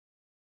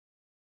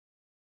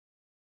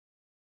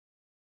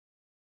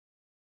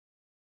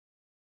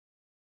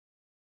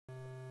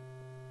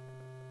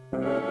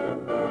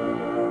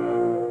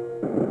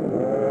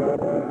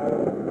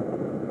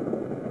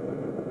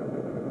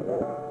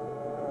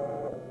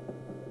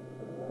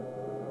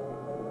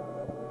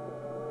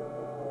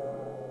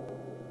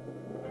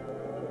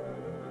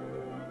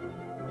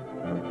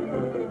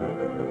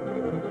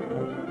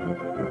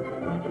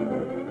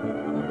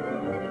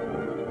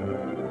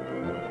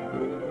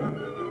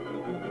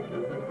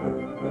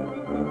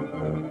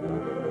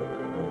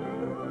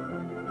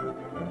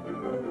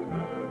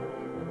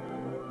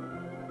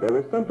There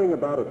is something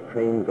about a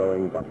train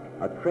going by,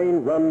 a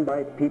train run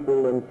by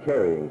people and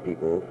carrying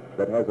people,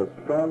 that has a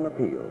strong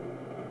appeal,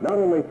 not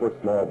only for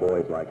small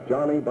boys like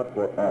Johnny, but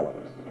for all of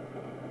us.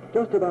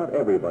 Just about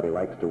everybody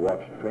likes to watch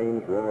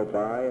trains roar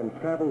by and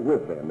travel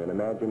with them in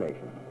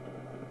imagination.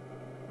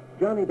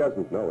 Johnny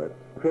doesn't know it.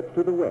 Trip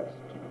to the west.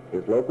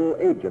 His local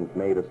agent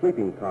made a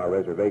sleeping car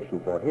reservation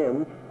for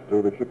him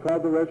through the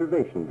Chicago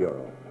Reservation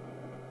Bureau.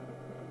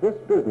 This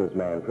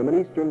businessman from an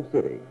eastern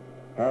city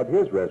had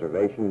his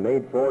reservation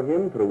made for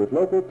him through his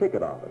local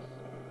ticket office.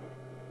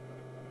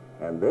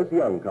 And this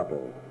young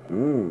couple,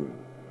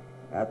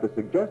 at the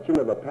suggestion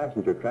of a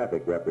passenger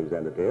traffic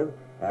representative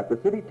at the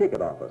city ticket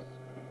office,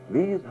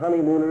 these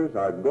honeymooners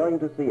are going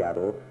to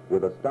Seattle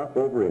with a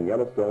stopover in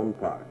Yellowstone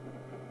Park.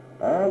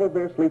 All of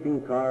their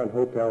sleeping car and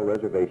hotel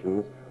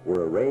reservations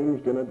were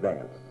arranged in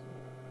advance.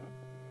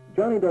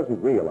 Johnny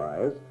doesn't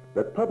realize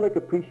that public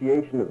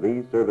appreciation of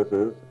these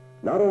services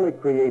not only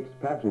creates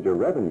passenger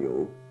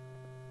revenue,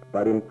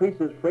 but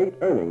increases freight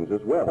earnings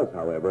as well.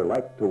 However,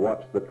 like to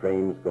watch the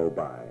trains go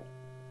by.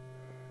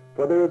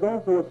 For there is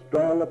also a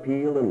strong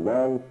appeal in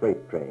long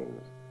freight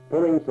trains,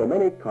 pulling so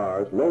many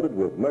cars loaded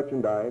with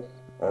merchandise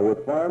or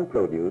with farm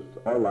produce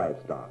or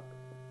livestock.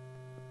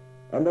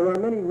 And there are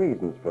many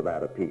reasons for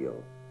that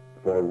appeal,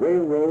 for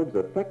railroads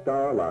affect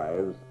our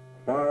lives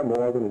far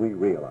more than we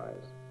realize.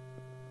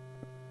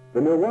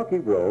 The Milwaukee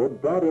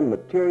Road brought in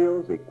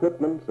materials,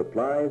 equipment,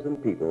 supplies,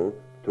 and people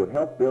to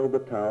help build the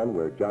town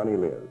where Johnny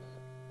lives.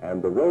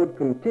 And the road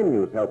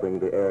continues helping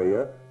the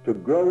area to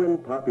grow in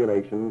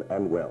population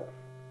and wealth.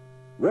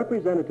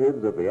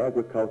 Representatives of the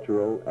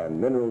Agricultural and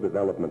Mineral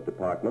Development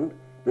Department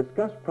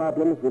discuss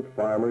problems with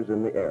farmers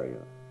in the area,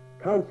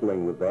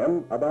 counseling with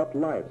them about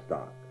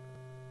livestock,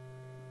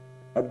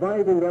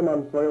 advising them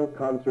on soil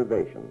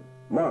conservation,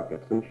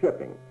 markets and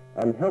shipping,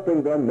 and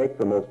helping them make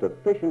the most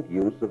efficient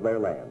use of their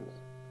lands.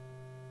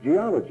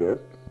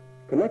 Geologists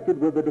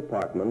connected with the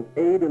department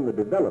aid in the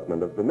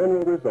development of the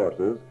mineral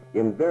resources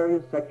in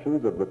various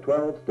sections of the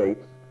 12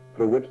 states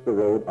through which the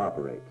road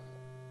operates.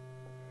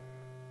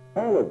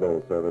 All of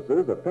those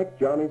services affect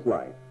Johnny's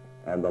life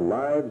and the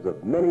lives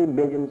of many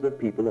millions of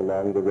people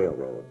along the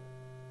railroad.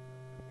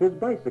 His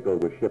bicycle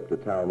was shipped to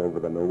town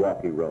over the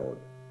Milwaukee Road,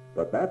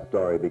 but that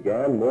story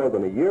began more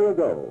than a year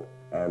ago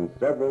and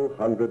several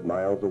hundred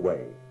miles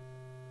away,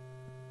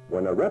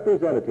 when a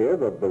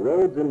representative of the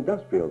road's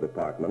industrial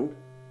department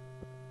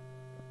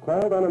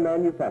called on a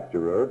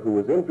manufacturer who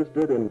was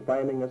interested in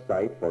finding a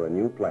site for a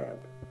new plant.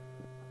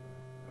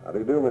 How do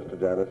you do, Mr.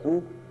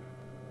 Jannison?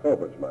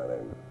 Colbert's my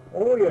name.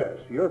 Oh, yes.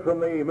 You're from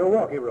the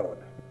Milwaukee Road.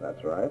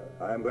 That's right.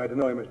 I'm glad to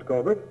know you, Mr.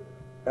 Colbert.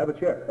 Have a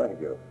chair. Thank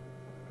you.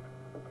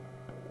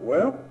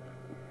 Well,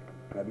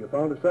 have you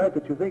found a site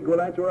that you think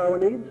will answer our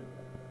needs?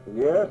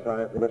 Yes,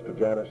 Mr.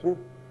 Jannison.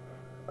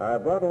 I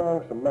brought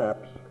along some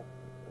maps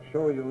to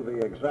show you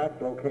the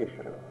exact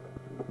location.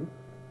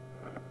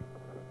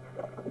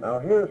 Now,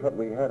 here's what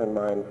we had in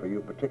mind for you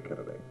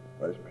particularly.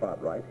 This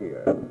plot right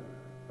here,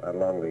 right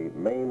along the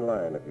main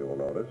line, if you will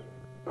notice.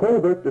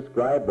 Colbert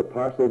described the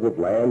parcels of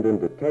land in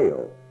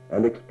detail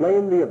and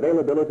explained the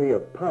availability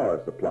of power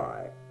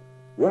supply,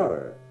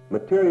 water,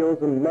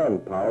 materials, and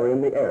manpower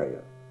in the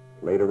area.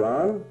 Later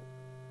on,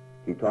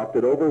 he talked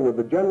it over with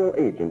the general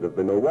agent of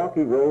the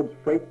Milwaukee Road's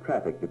Freight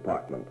Traffic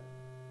Department.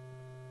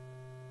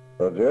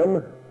 So,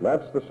 Jim,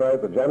 that's the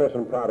site the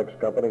Jannison Products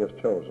Company has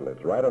chosen.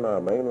 It's right on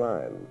our main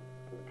line.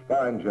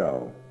 Fine,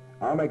 Joe.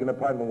 I'll make an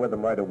appointment with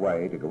them right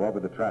away to go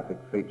over the traffic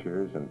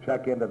features and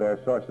check into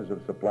their sources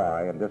of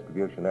supply and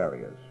distribution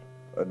areas.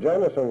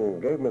 Jannison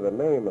gave me the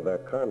name of their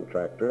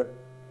contractor.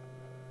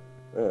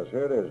 Yes,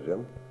 here it is,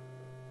 Jim.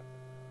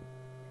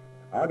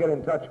 I'll get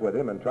in touch with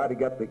him and try to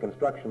get the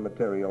construction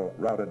material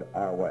routed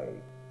our way.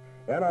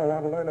 And I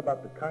want to learn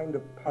about the kind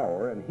of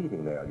power and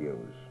heating they'll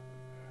use.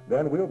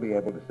 Then we'll be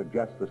able to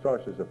suggest the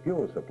sources of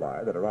fuel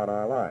supply that are on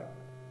our line.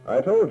 I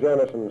told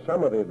Jannison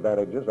some of the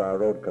advantages our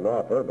road can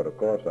offer, but of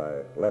course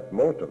I left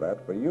most of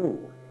that for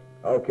you.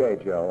 Okay,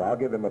 Joe. I'll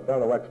give him a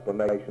thorough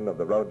explanation of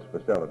the road's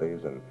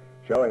facilities and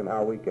show him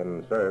how we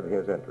can serve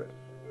his interests.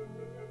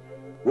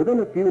 Within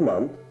a few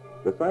months,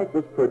 the site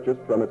was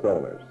purchased from its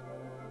owners.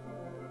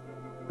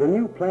 The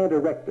new plant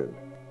erected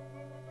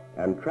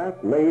and track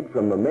laid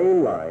from the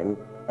main line,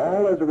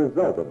 all as a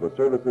result of the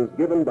services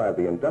given by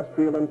the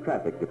industrial and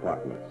traffic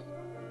departments.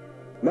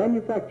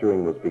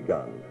 Manufacturing was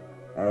begun,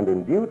 and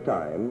in due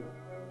time,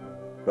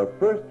 the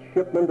first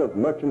shipment of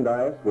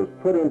merchandise was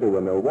put into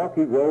a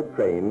Milwaukee Road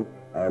train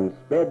and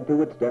sped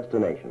to its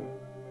destination.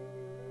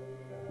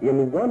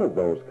 In one of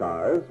those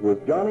cars was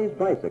Johnny's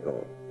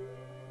bicycle,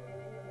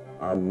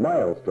 a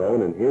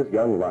milestone in his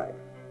young life.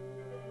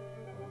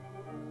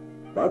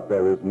 But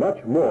there is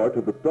much more to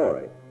the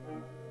story,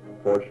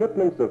 for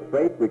shipments of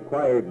freight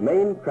required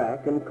main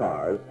track and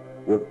cars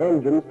with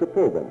engines to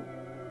pull them.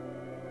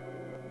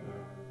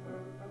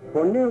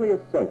 For nearly a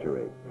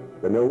century,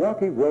 the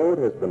Milwaukee Road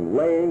has been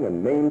laying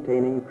and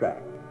maintaining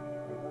track.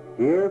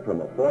 Here, from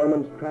a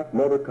foreman's track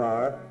motor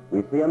car,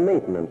 we see a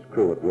maintenance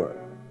crew at work.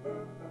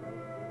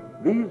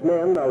 These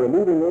men are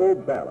removing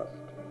old ballast,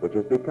 which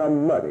has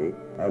become muddy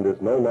and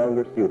is no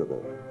longer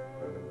suitable.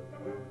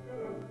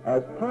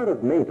 As part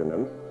of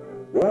maintenance,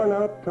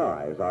 worn-out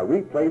ties are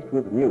replaced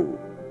with new,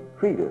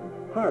 treated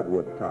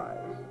hardwood ties.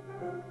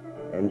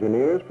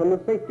 Engineers from the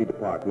safety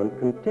department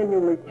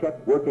continually check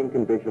working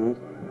conditions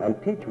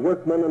and teach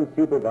workmen and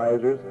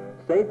supervisors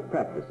safe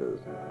practices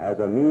as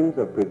a means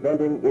of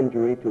preventing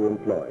injury to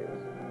employees.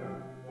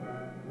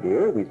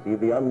 Here we see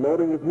the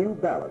unloading of new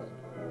ballast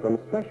from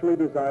specially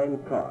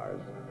designed cars,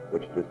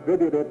 which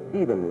distribute it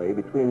evenly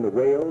between the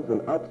rails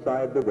and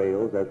outside the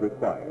rails as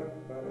required.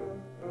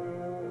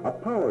 A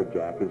power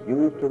jack is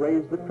used to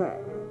raise the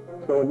track,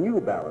 so new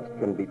ballast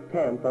can be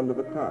tamped under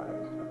the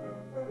ties.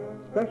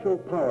 Special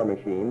power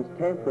machines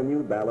tamp the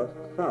new ballast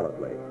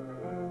solidly,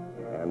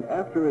 and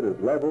after it is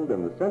leveled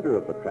in the center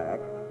of the track,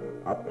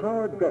 a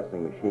power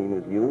dressing machine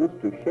is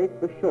used to shape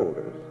the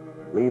shoulders,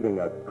 leaving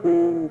a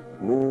clean,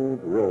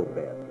 smooth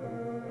roadbed.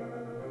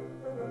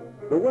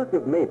 The work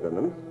of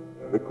maintenance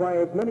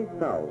requires many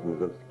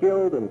thousands of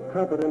skilled and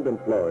competent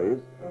employees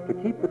to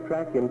keep the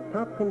track in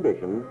top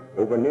condition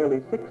over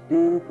nearly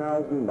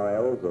 16,000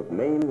 miles of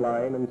main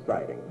line and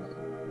sidings.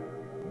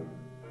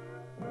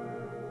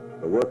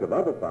 The work of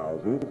other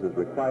thousands is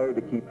required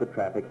to keep the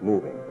traffic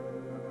moving.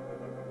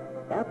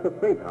 At the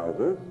freight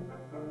houses,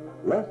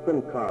 less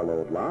than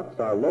carload lots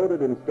are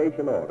loaded in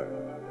station order.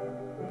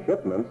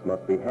 Shipments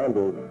must be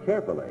handled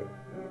carefully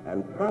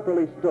and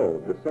properly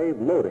stowed to save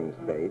loading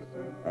space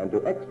and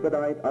to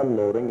expedite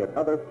unloading at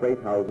other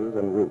freight houses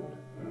en route.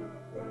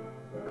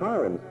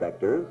 Car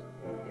inspectors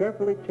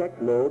carefully check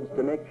loads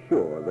to make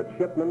sure that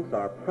shipments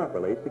are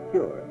properly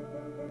secured.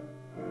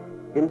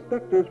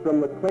 Inspectors from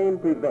the claim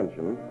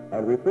prevention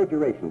and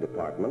refrigeration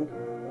department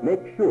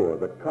make sure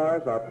that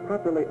cars are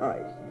properly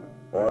iced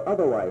or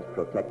otherwise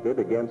protected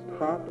against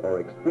hot or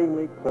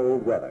extremely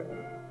cold weather.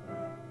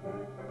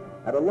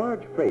 At a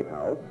large freight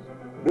house,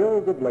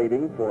 bills of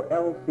lading for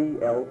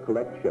LCL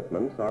collect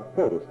shipments are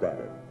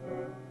photostated,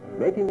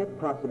 making it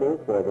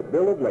possible for the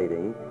bill of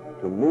lading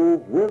to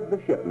move with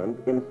the shipment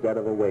instead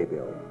of a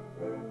waybill.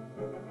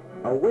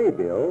 A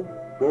waybill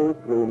goes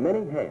through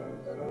many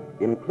hands,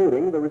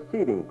 including the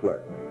receiving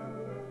clerk,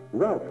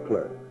 route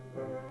clerk,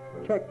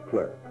 check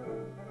clerk,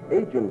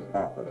 agent's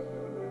office,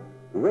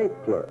 rate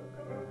clerk,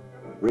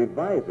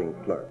 revising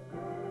clerk,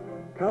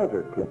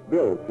 counter clerk,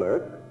 bill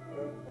clerk,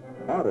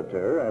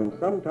 auditor, and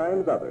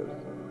sometimes others,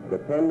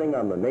 depending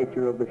on the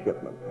nature of the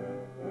shipment.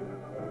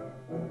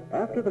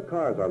 After the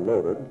cars are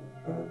loaded,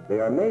 they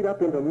are made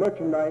up into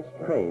merchandise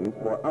trains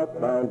for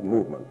outbound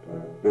movement,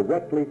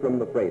 directly from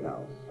the freight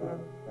house.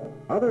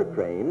 Other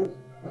trains,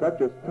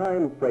 such as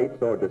time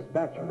freights or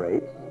dispatch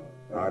freights,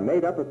 are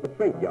made up at the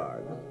freight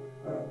yards.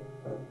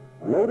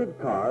 Loaded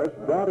cars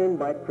brought in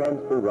by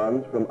transfer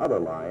runs from other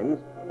lines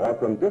or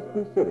from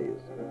distant cities,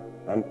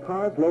 and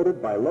cars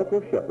loaded by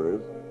local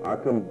shippers are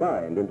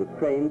combined into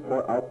trains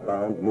for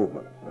outbound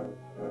movement.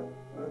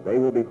 They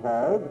will be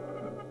hauled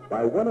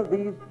by one of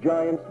these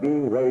giants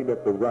being readied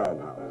at the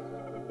roundhouse,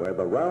 where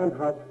the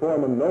roundhouse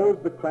foreman knows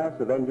the class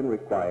of engine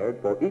required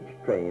for each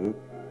train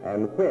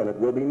and when it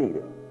will be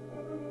needed.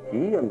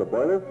 He and the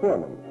boiler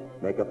foreman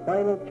make a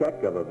final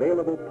check of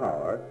available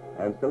power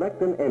and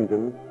select an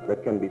engine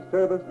that can be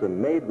serviced and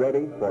made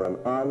ready for an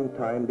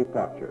on-time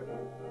departure.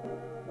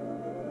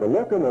 The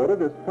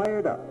locomotive is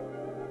fired up,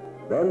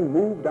 then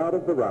moved out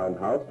of the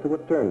roundhouse to a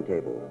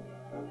turntable,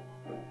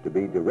 to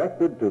be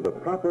directed to the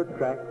proper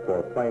track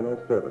for final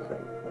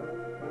servicing.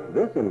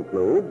 This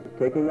includes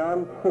taking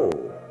on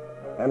coal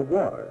and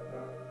water.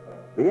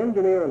 The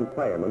engineer and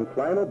fireman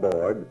climb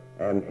aboard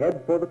and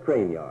head for the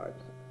train yards,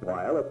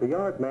 while at the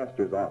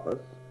yardmaster's office,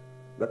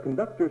 the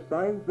conductor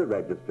signs the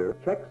register,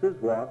 checks his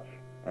watch,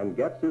 and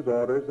gets his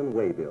orders and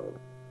waybills.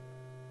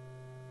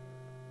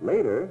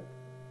 Later,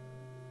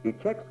 he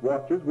checks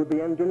watches with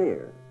the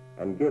engineer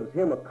and gives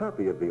him a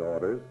copy of the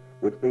orders,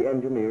 which the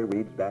engineer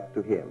reads back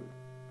to him.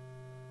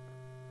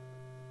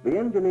 The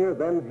engineer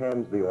then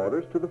hands the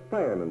orders to the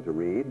fireman to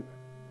read,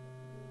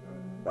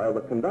 while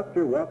the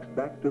conductor walks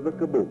back to the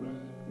caboose.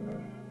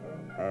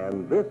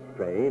 And this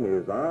train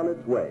is on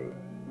its way.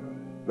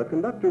 The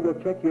conductor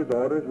will check his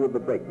orders with the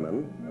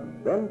brakeman,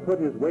 then put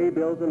his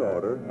waybills in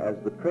order as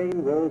the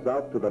train rolls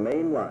out to the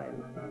main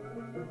line,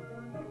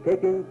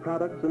 taking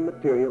products and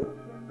material,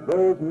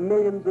 those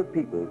millions of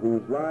people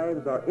whose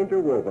lives are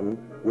interwoven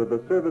with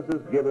the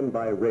services given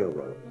by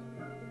railroads.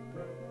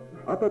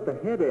 Up at the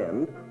head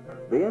end,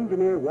 the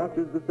engineer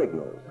watches the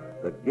signals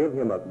that give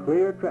him a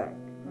clear track,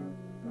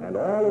 and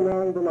all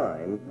along the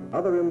line,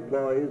 other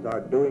employees are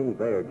doing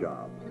their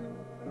jobs.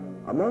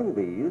 Among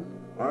these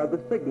are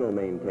the signal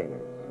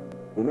maintainers,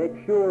 who make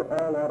sure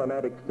all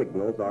automatic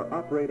signals are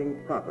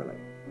operating properly.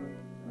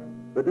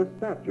 The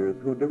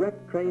dispatchers who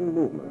direct train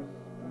movements,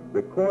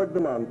 record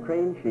them on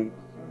train sheets,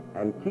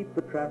 and keep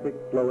the traffic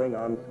flowing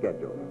on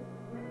schedule.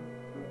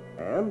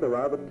 And there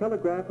are the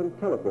telegraph and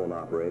telephone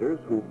operators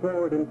who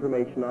forward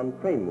information on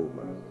train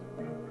movements.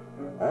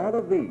 All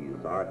of these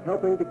are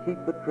helping to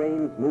keep the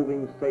trains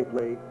moving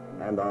safely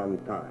and on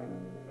time.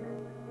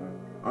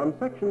 On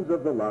sections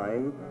of the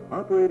line,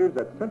 operators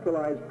at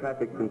centralized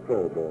traffic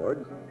control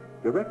boards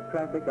direct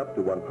traffic up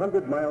to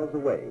 100 miles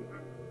away.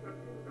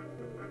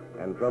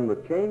 And from the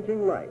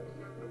changing lights,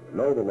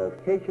 know the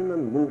location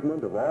and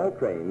movement of all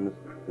trains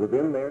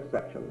within their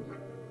sections.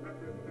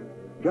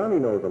 Johnny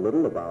knows a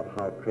little about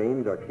how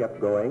trains are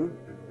kept going,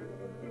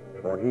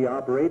 for he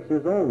operates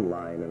his own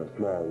line in a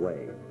small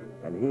way,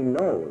 and he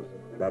knows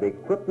that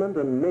equipment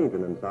and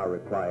maintenance are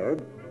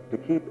required to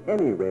keep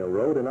any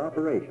railroad in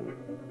operation.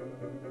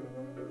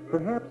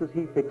 Perhaps as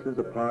he fixes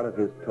a part of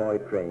his toy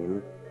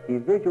train, he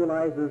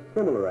visualizes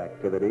similar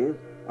activities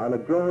on a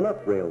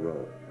grown-up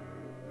railroad.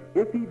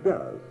 If he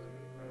does,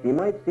 he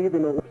might see the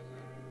Milwaukee's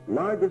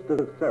largest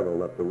of several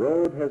that the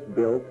road has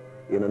built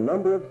in a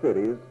number of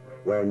cities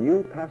where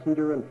new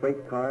passenger and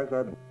freight cars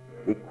are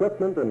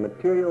equipment and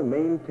material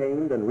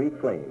maintained and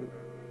reclaimed.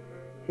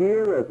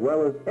 Here, as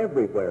well as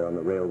everywhere on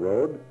the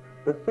railroad,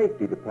 the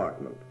safety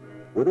department,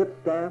 with its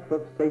staff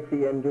of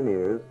safety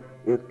engineers,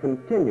 is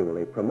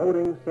continually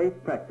promoting safe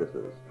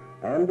practices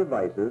and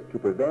devices to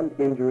prevent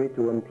injury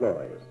to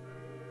employees.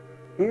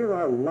 Here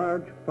are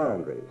large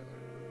foundries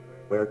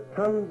where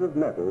tons of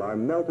metal are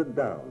melted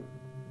down.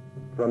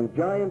 From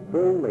giant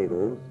bull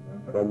ladles,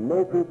 the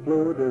molten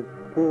fluid is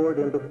poured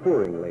into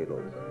pouring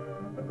ladles,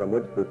 from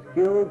which the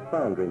skilled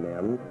foundry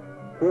men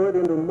pour it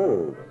into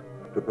molds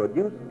to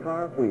produce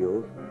car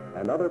wheels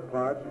and other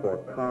parts for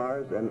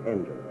cars and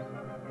engines.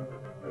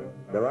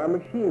 There are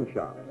machine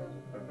shops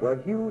where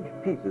huge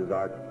pieces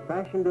are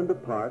fashioned into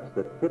parts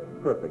that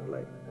fit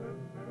perfectly.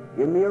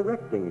 In the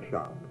erecting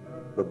shop,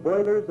 the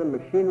boilers and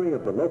machinery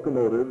of the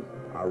locomotives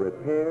are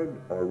repaired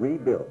or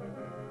rebuilt.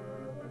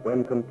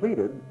 When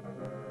completed,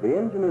 the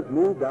engine is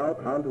moved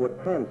out onto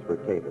a transfer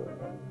table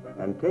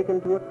and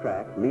taken to a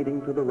track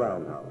leading to the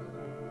roundhouse.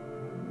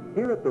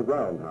 Here at the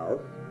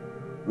roundhouse,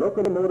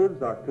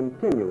 locomotives are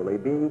continually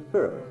being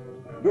serviced,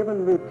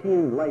 given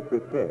routine light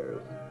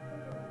repairs,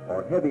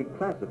 or heavy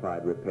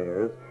classified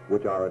repairs,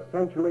 which are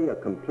essentially a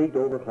complete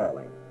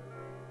overhauling.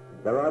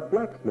 There are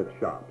blacksmith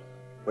shops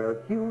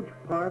where huge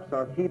parts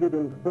are heated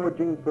in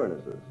forging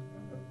furnaces,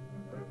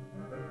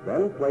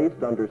 then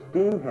placed under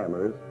steam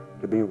hammers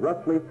to be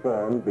roughly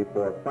formed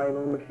before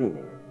final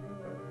machining.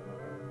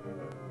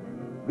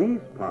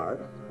 These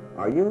parts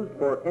are used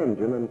for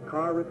engine and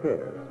car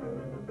repairs.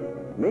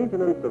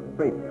 Maintenance of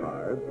freight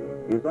cars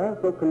is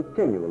also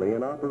continually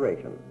in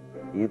operation,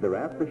 either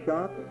at the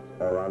shops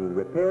or on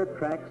repair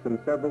tracks in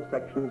several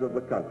sections of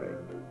the country.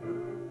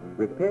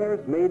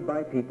 Repairs made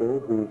by people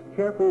whose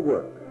careful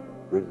work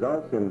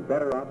results in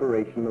better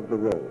operation of the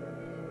road.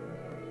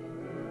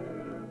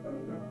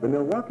 The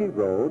Milwaukee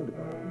Road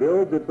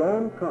builds its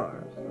own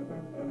cars,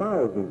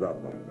 thousands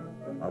of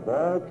them, of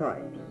all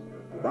types: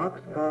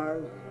 box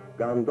cars,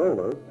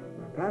 gondolas,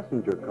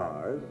 passenger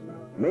cars,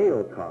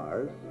 mail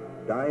cars,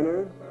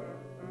 diners,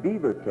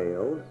 beaver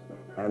tails,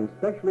 and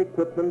special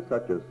equipment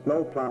such as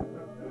snow plow.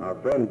 Our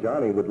friend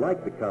Johnny would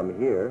like to come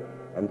here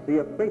and see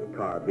a freight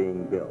car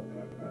being built.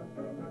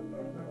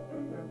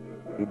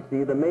 He'd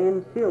see the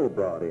main sill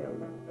brought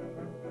in.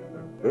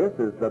 This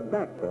is the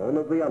backbone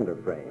of the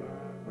underframe.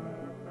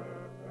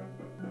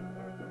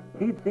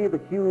 He'd see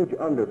the huge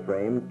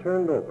underframe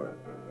turned over,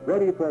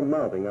 ready for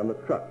mounting on the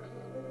trucks.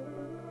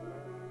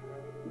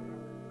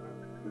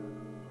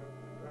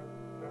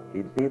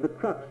 He'd see the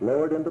trucks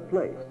lowered into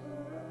place,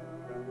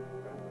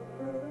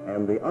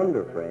 and the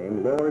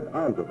underframe lowered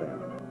onto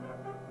them.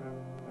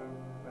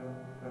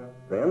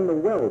 Then the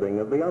welding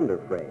of the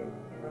underframe,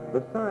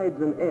 the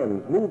sides and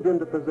ends moved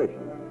into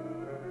position,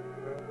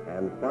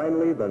 and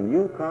finally the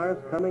new cars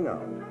coming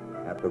out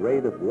at the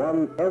rate of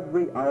one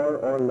every hour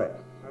or less,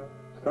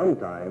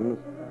 sometimes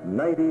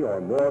 90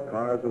 or more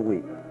cars a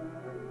week.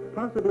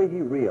 Possibly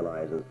he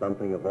realizes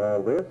something of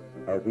all this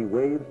as he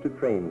waves to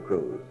train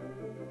crews,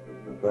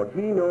 for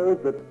he knows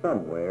that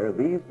somewhere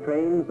these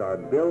trains are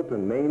built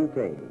and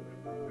maintained.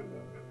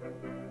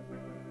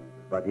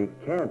 But he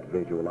can't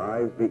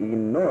visualize the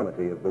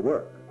enormity of the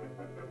work,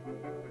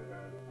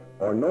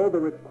 or know the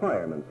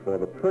requirements for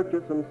the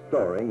purchase and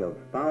storing of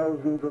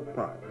thousands of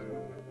parts.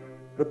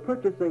 The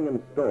purchasing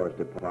and stores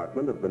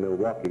department of the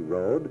Milwaukee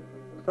Road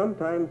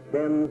sometimes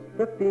spends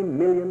 $50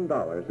 million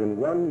in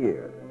 1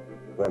 year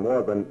for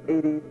more than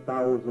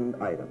 80,000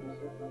 items.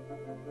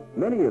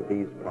 Many of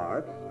these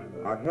parts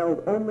are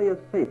held only as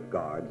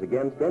safeguards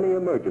against any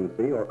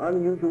emergency or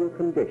unusual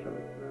condition.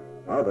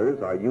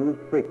 Others are used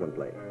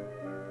frequently.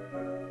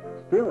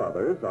 Still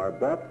others are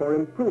bought for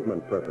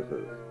improvement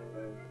purposes.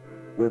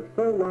 With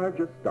so large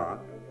a stock,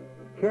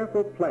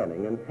 careful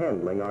planning and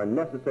handling are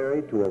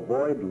necessary to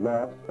avoid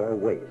loss or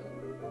waste.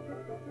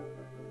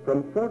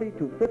 From 40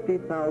 to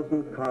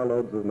 50,000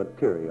 carloads of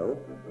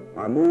material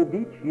are moved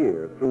each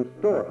year through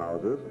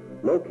storehouses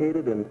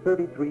located in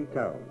 33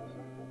 towns.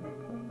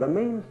 The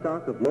main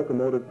stock of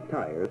locomotive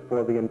tires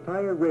for the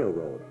entire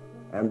railroad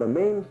and the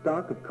main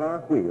stock of car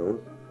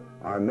wheels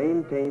are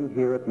maintained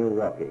here at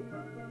Milwaukee.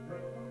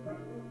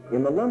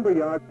 In the lumber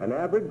yard, an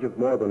average of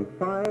more than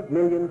 5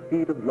 million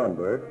feet of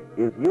lumber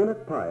is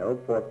unit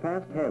piled for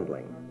fast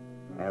handling,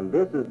 and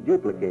this is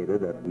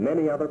duplicated at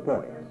many other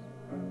points.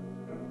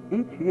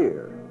 Each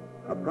year,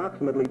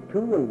 approximately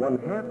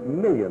 2.5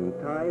 million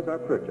ties are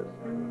purchased,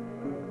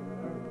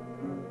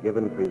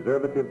 given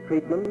preservative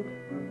treatment,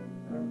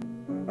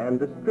 and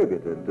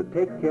distributed to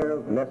take care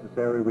of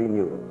necessary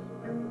renewals.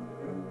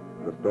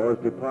 The stores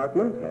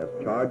department has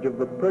charge of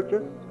the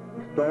purchase,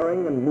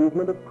 storing, and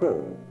movement of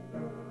coal,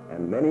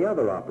 and many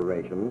other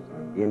operations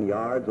in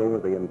yards over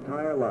the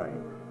entire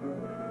line.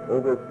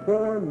 Over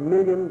 $4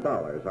 million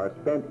are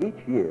spent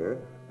each year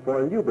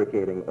for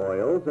lubricating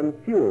oils and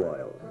fuel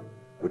oils,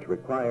 which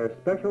require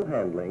special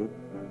handling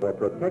for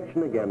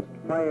protection against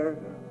fire,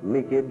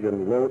 leakage,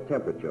 and low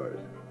temperatures.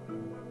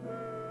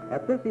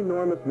 At this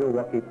enormous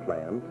Milwaukee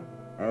plant,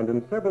 and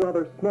in several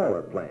other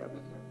smaller plants,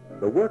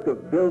 the work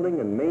of building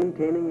and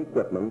maintaining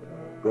equipment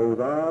goes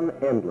on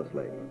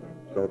endlessly,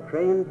 so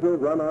trains will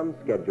run on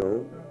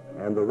schedule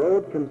and the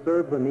road can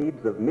serve the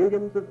needs of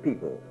millions of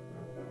people.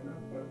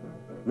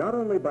 Not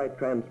only by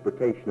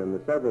transportation in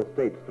the several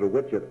states through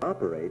which it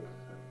operates,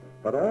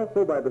 but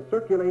also by the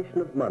circulation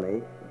of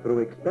money through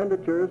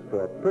expenditures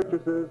for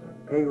purchases,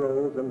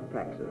 payrolls, and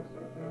taxes.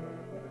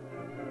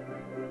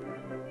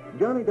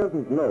 Johnny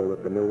doesn't know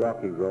that the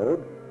Milwaukee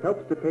Road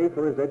helps to pay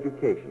for his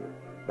education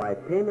by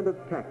payment of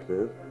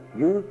taxes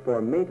used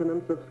for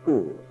maintenance of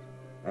schools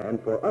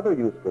and for other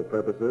useful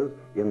purposes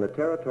in the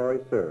territory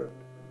served.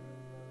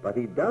 But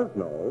he does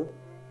know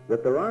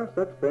that there are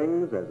such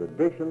things as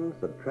addition,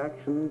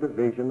 subtraction,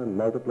 division, and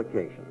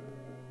multiplication.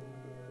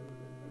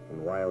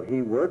 And while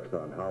he works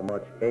on how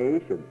much A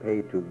should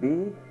pay to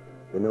B,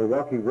 the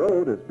Milwaukee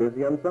Road is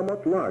busy on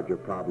somewhat larger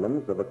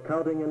problems of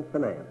accounting and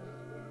finance.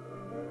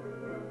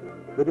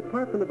 The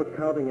Department of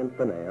Accounting and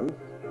Finance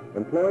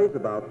employs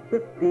about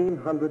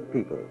 1,500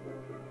 people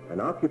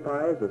and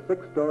occupies a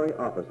 6-story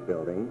office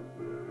building,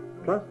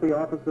 plus the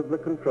office of the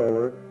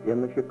controller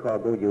in the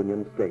Chicago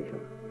Union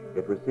Station.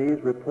 It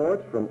receives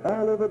reports from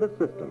all over the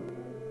system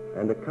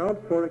and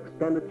accounts for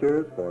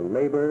expenditures for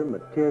labor,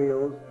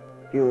 materials,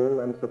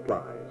 fuel, and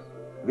supplies.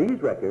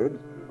 These records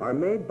are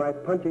made by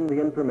punching the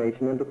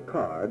information into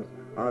cards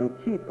on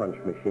key punch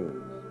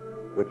machines,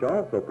 which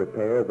also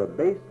prepare the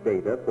base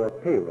data for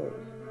payrolls.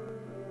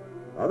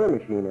 Other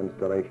machine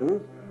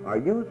installations are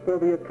used for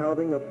the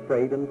accounting of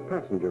freight and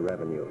passenger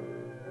revenue.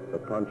 The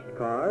punched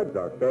cards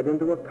are fed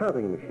into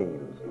accounting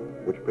machines,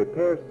 which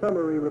prepare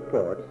summary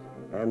reports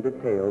and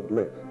detailed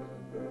lists.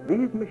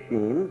 These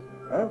machines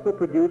also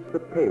produce the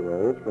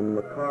payrolls from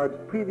the cards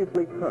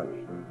previously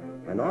punched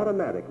and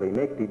automatically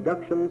make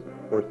deductions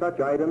for such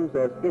items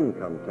as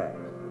income tax,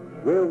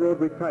 railroad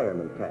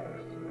retirement tax,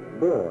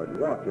 board,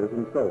 watches,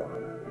 and so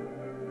on.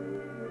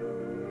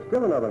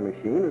 Still another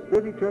machine is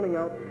busy turning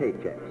out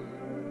paychecks,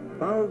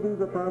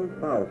 thousands upon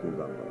thousands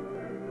of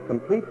them,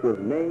 complete with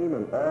name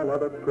and all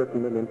other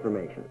pertinent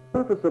information. In the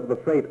office of the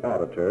freight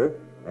auditor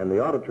and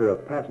the auditor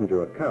of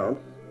passenger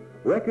accounts,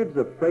 records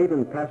of freight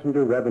and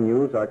passenger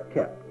revenues are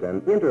kept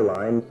and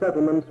interline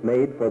settlements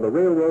made for the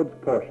railroad's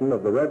portion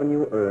of the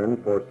revenue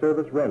earned for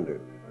service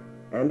rendered.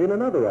 And in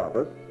another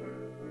office,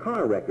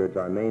 car records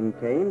are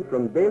maintained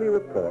from daily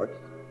reports,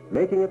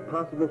 making it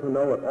possible to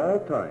know at all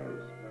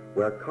times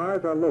where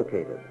cars are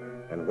located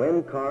and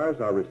when cars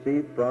are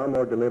received from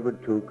or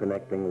delivered to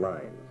connecting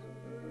lines.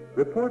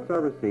 Reports are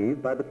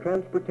received by the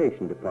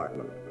Transportation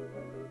Department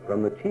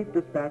from the chief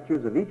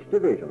dispatchers of each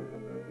division,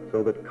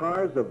 so that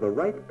cars of the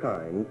right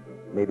kind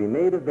may be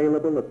made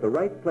available at the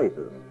right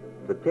places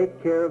to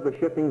take care of the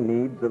shipping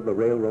needs of the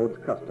railroad's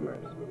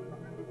customers.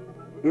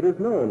 It is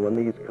known when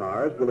these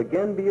cars will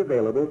again be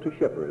available to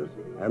shippers,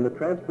 and the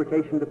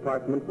Transportation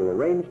Department will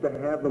arrange to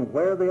have them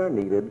where they are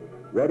needed,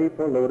 ready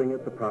for loading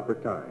at the proper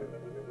time.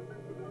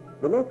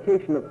 The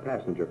location of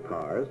passenger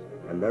cars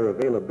and their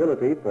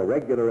availability for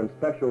regular and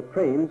special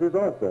trains is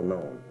also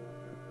known.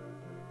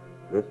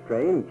 This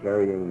train,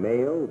 carrying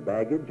mail,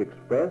 baggage,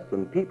 express,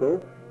 and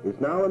people, is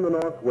now in the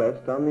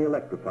northwest on the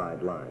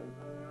electrified line.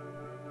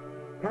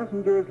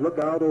 Passengers look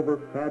out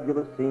over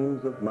fabulous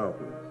scenes of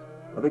mountains,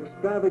 of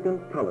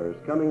extravagant colors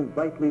coming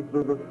brightly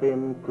through the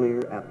thin, clear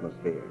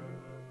atmosphere.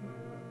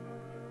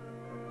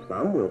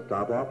 Some will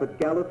stop off at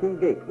Gallatin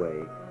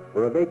Gateway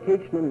for a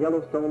vacation in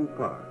Yellowstone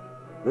Park,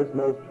 this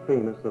most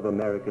famous of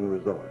American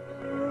resorts.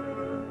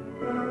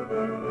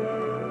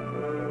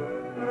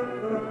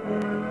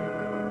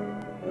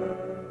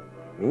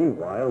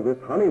 Meanwhile, this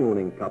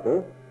honeymooning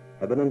couple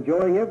have been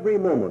enjoying every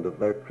moment of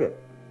their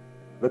trip.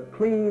 The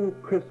clean,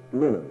 crisp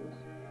linens,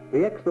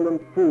 the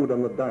excellent food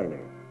on the diner,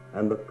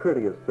 and the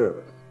courteous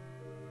service.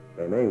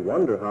 They may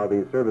wonder how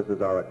these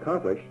services are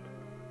accomplished,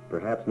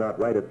 perhaps not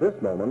right at this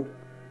moment,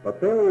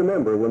 but they'll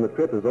remember when the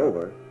trip is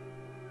over.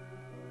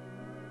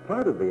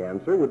 Part of the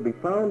answer would be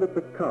found at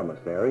the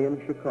Commissary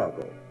in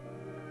Chicago,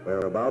 where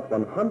about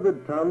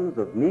 100 tons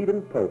of meat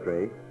and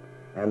poultry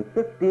and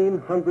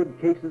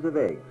 1,500 cases of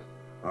eggs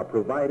are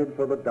provided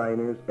for the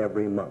diners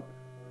every month.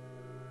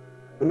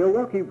 The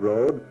Milwaukee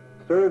Road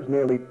serves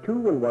nearly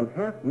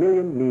 2.5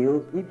 million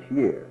meals each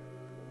year.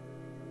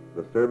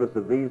 The service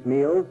of these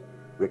meals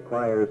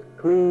requires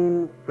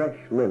clean, fresh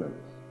linens,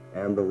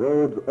 and the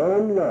road's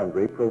own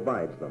laundry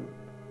provides them.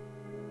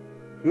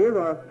 Here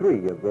are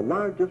 3 of the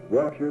largest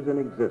washers in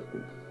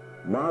existence,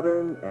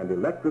 modern and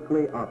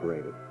electrically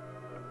operated.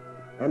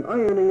 And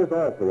ironing is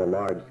also a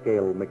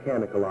large-scale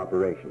mechanical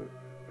operation,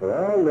 for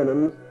all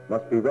linens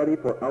must be ready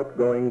for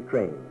outgoing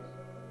trains.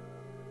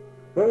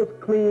 Those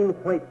clean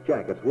white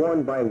jackets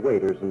worn by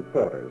waiters and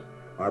porters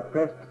are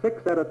pressed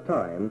 6 at a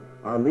time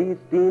on these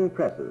steam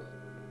presses.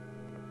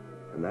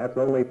 And that's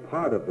only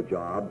part of the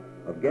job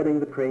of getting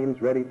the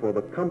trains ready for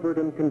the comfort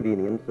and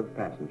convenience of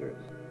passengers.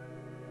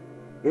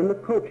 In the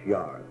coach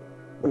yard,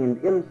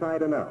 cleaned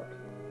inside and out,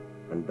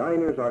 and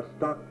diners are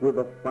stocked with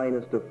the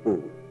finest of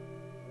food.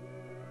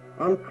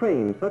 On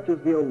trains such as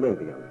the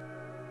Olympian,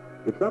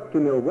 it's up to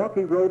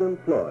Milwaukee Road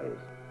employees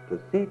to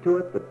see to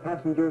it that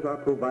passengers are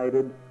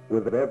provided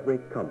with every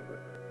comfort.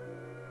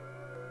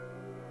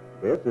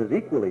 This is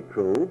equally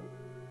true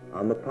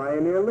on the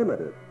Pioneer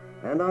Limited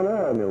and on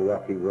all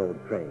Milwaukee Road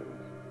trains.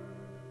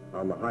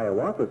 On the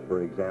Hiawatha's,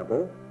 for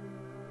example,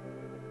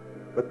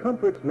 the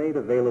comforts made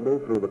available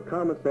through the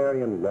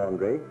commissary and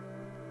laundry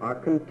are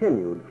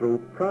continued through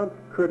prompt,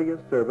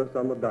 courteous service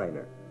on the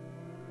diner.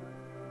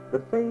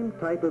 The same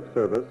type of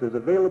service is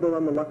available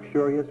on the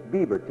luxurious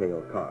beaver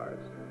tail cars.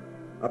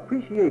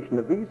 Appreciation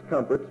of these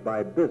comforts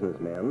by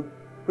businessmen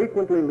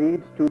frequently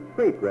leads to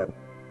freight revenue.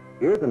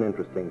 Here's an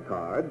interesting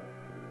card.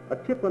 A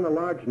tip when a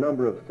large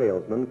number of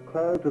salesmen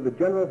call to the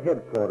general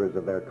headquarters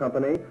of their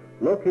company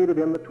located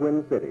in the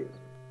Twin Cities.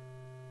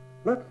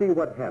 Let's see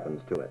what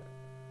happens to it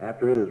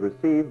after it is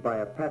received by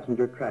a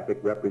passenger traffic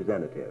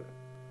representative.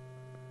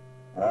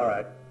 All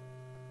right.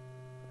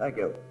 Thank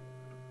you.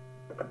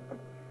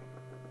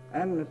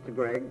 And, Mr.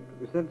 Gregg,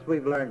 since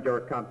we've learned your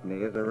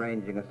company is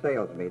arranging a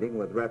sales meeting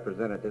with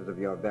representatives of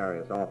your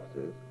various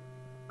offices,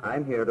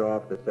 I'm here to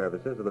offer the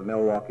services of the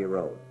Milwaukee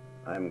Road.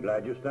 I'm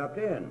glad you stopped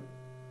in.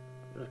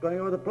 Just going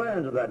over the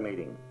plans of that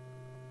meeting.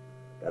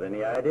 Got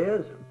any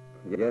ideas?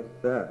 Yes,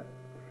 sir.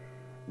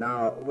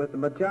 Now, with the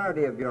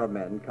majority of your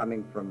men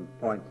coming from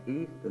points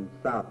east and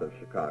south of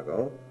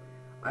Chicago,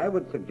 I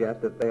would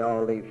suggest that they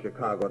all leave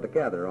Chicago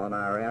together on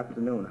our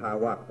afternoon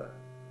Hiawatha.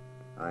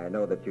 I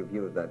know that you've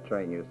used that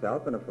train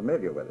yourself and are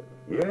familiar with it.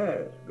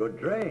 Yes, good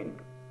train.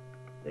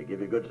 They give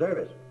you good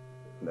service.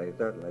 They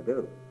certainly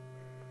do.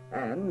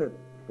 And it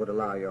would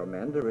allow your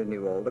men to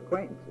renew old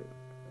acquaintances.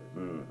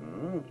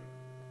 Mm-hmm.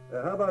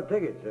 How about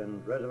tickets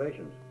and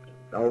reservations?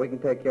 Oh, we can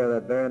take care of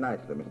that very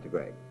nicely, Mr.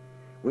 Gregg.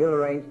 We'll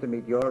arrange to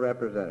meet your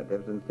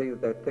representatives and see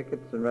that their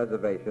tickets and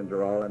reservations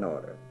are all in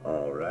order.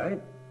 All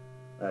right.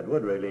 That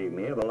would relieve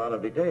me of a lot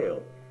of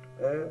detail.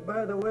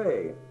 By the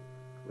way,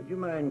 would you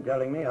mind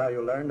telling me how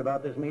you learned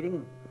about this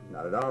meeting?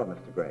 Not at all,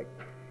 Mr. Gregg.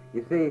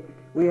 You see,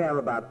 we have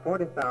about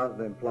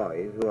 40,000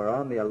 employees who are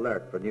on the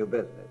alert for new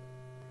business.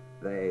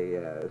 They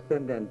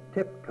send in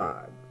tip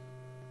cards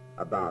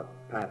about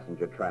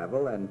passenger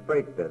travel and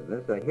freight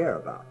business they hear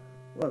about.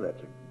 Well,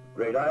 that's a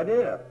great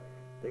idea.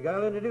 They got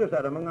to introduce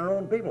that among our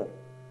own people.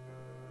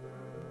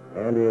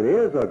 And it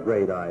is a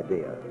great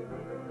idea.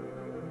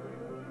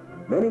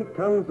 Many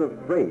tons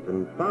of freight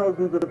and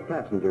thousands of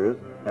passengers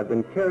have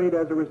been carried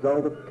as a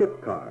result of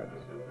tip cards.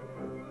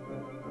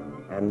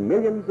 And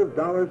millions of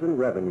dollars in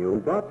revenue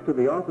brought to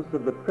the office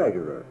of the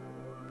treasurer,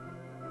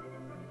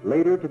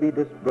 later to be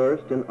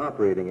disbursed in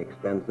operating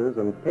expenses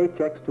and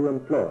paychecks to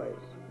employees.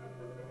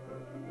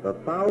 The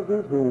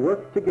thousands who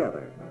work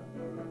together,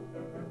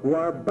 who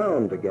are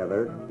bound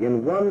together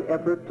in one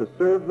effort to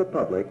serve the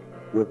public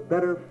with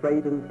better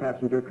freight and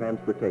passenger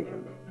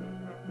transportation.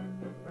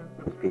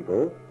 These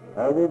people,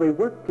 although they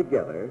work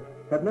together,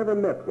 have never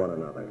met one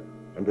another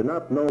and do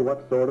not know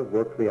what sort of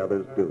work the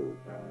others do.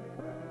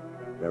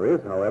 There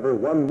is, however,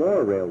 one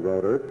more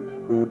railroader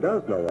who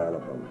does know all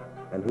of them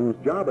and whose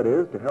job it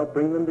is to help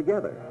bring them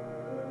together.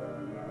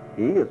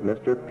 He is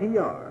Mr.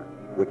 PR,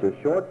 which is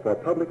short for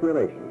Public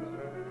Relations.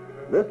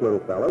 This little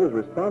fellow is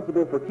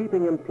responsible for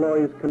keeping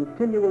employees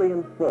continually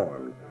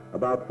informed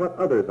about what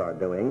others are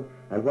doing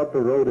and what the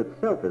road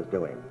itself is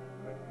doing.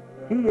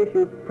 He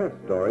issues press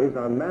stories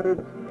on matters,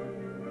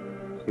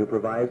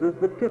 supervises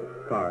the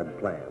tip card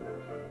plan,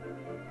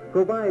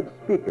 provides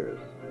speakers,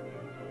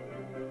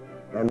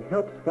 and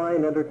helps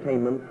find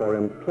entertainment for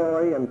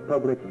employee and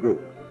public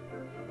groups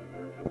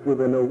with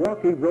the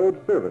Milwaukee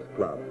Road Service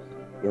Clubs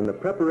in the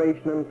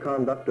preparation and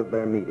conduct of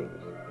their meetings.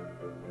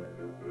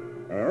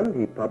 And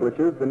he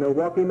publishes the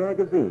Milwaukee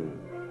Magazine,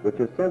 which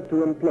is sent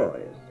to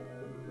employees.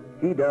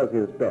 He does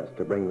his best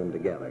to bring them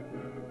together.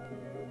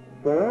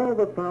 For all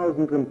the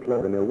thousands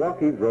employed, the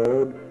Milwaukee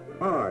Road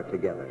are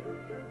together,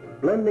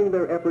 blending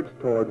their efforts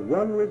toward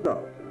one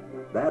result,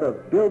 that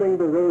of building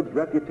the road's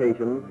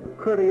reputation,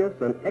 courteous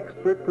and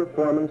expert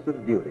performance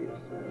of duties.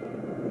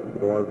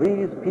 For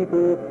these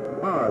people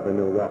are the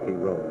Milwaukee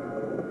Road.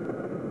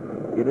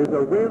 It is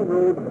a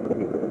railroad for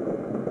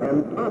people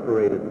and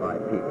operated by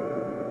people,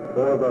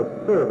 for the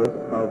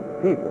service of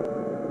people.